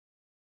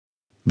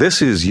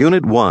This is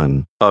Unit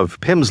 1 of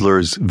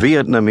Pimsleur's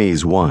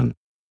Vietnamese 1.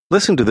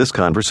 Listen to this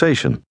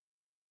conversation.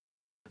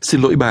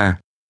 Xin lỗi bà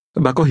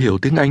có hiểu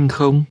tiếng Anh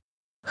không?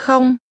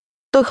 Không,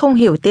 tôi không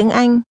hiểu tiếng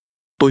Anh.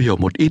 Tôi hiểu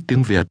một ít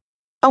tiếng Việt.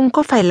 Ông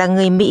có phải là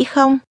người Mỹ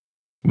không?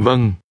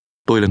 Vâng,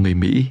 tôi là người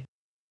Mỹ.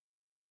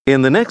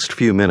 In the next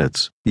few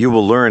minutes, you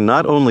will learn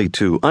not only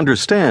to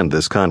understand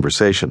this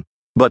conversation,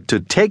 but to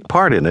take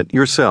part in it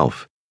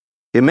yourself.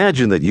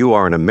 Imagine that you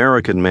are an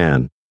American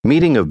man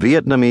meeting a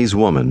Vietnamese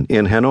woman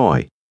in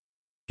Hanoi.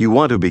 You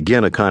want to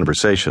begin a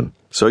conversation,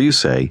 so you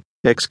say,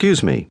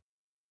 "Excuse me."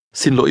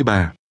 Xin lỗi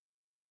bà.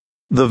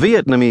 The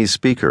Vietnamese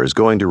speaker is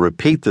going to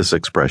repeat this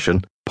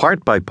expression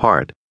part by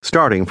part,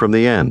 starting from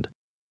the end.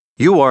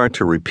 You are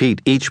to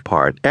repeat each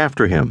part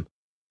after him,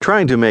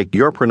 trying to make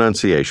your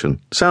pronunciation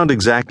sound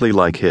exactly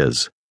like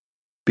his.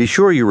 Be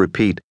sure you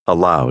repeat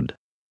aloud.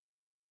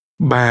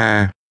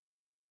 Bà.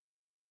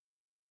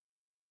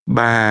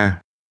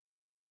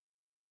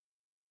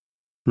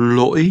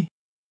 Lỗi.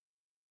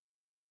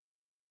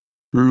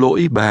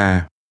 Lỗi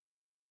bà.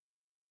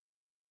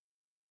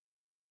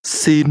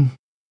 Xin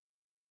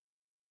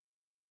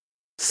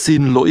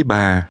lỗi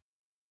bà.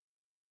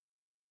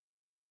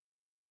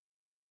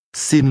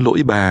 Xin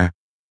lỗi bà.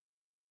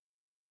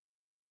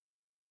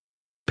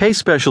 Pay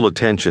special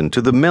attention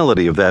to the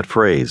melody of that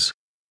phrase.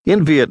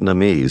 In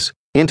Vietnamese,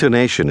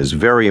 intonation is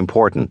very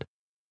important.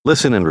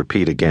 Listen and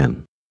repeat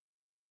again.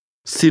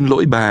 Xin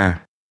lỗi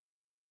bà.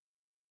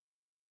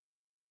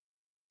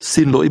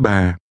 Xin lỗi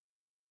bà.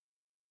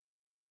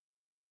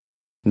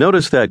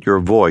 Notice that your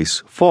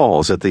voice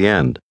falls at the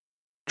end.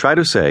 Try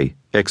to say,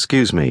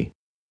 "Excuse me."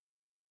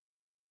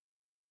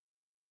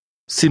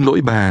 Xin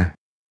lỗi bà.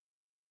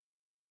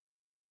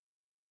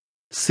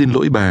 Xin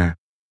lỗi bà.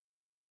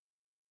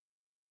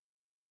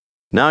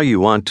 Now you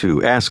want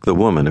to ask the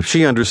woman if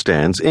she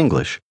understands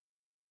English.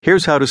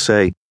 Here's how to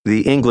say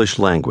the English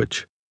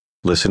language.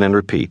 Listen and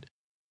repeat.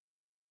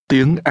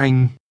 Tiếng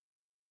Anh.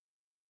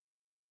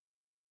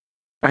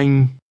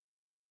 Anh.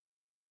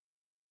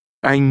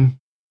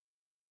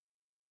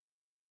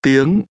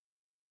 Tiếng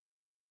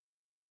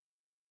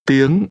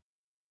Anh.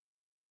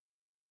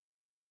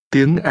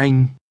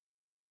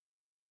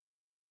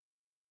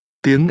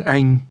 Tiếng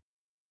Anh.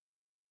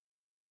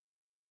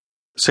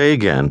 Say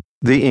again,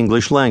 the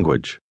English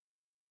language.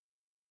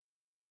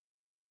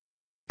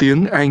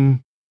 Tiếng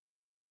Anh.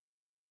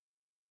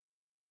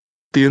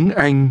 Tiếng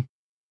Anh.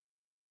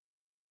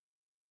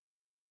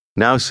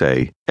 Now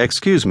say,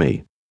 "Excuse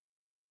me."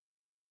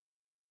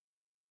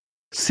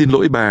 Xin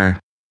lỗi bà.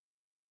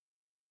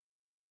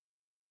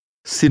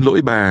 Xin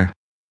lỗi bà.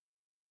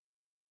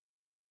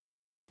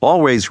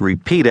 Always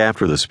repeat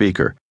after the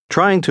speaker,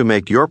 trying to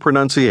make your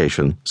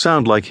pronunciation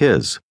sound like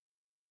his.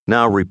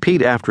 Now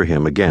repeat after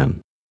him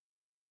again.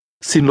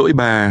 Xin lỗi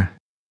bà.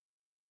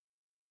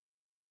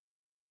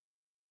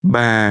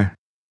 Bà.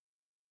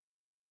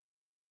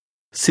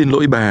 Xin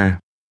lỗi bà.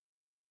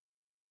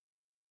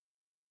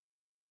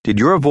 Did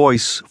your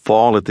voice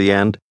fall at the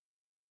end?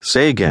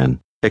 Say again,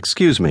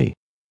 "Excuse me."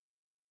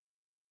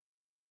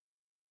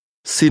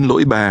 Xin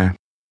lỗi bà.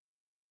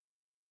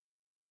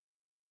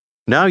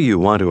 Now you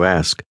want to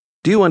ask,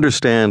 do you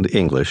understand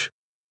English?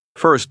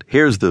 First,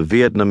 here's the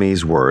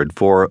Vietnamese word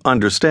for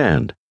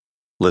understand.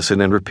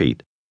 Listen and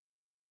repeat.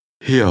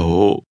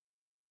 Hiểu.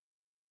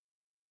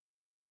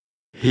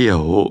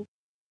 Hiểu.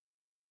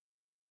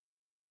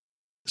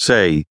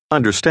 Say,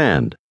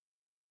 understand.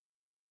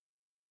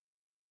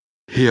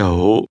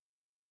 Hiểu.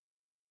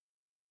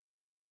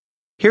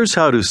 Here's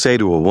how to say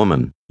to a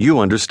woman, you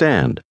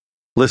understand.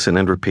 Listen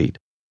and repeat.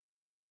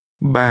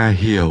 Bà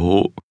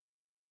hiểu.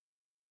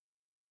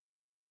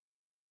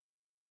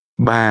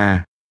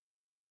 Bà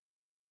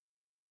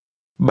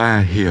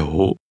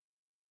hiểu.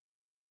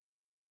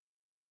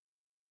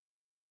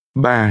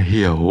 Bà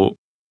hiểu.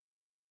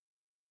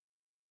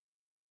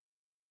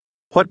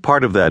 What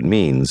part of that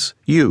means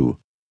you?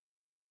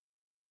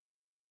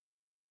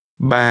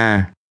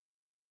 Bà.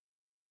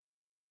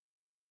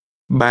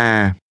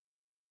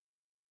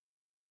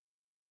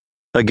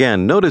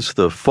 Again, notice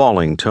the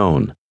falling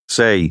tone.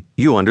 Say,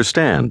 you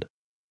understand.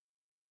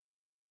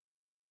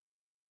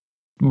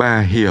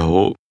 Bà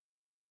hiểu.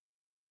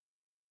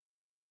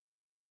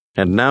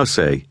 And now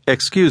say,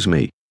 "Excuse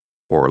me,"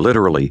 or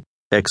literally,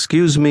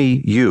 "Excuse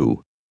me,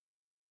 you."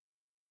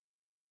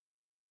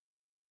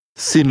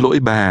 Xin lỗi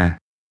bà.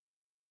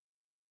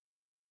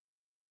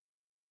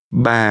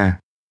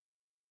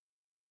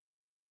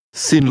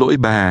 Xin lỗi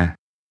bà.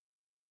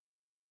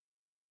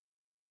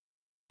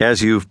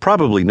 As you've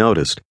probably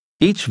noticed,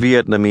 each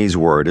Vietnamese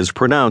word is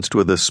pronounced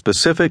with a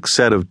specific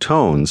set of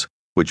tones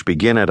which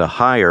begin at a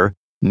higher,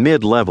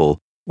 mid-level,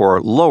 or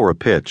lower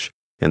pitch,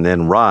 and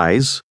then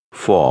rise,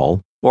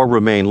 fall, or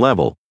remain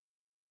level.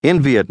 In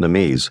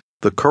Vietnamese,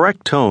 the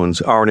correct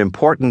tones are an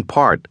important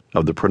part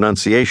of the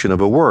pronunciation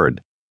of a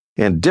word,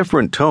 and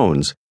different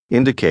tones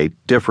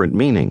indicate different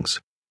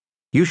meanings.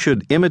 You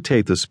should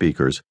imitate the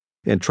speakers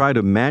and try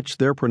to match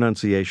their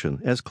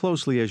pronunciation as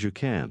closely as you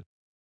can,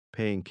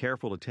 paying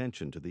careful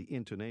attention to the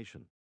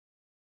intonation.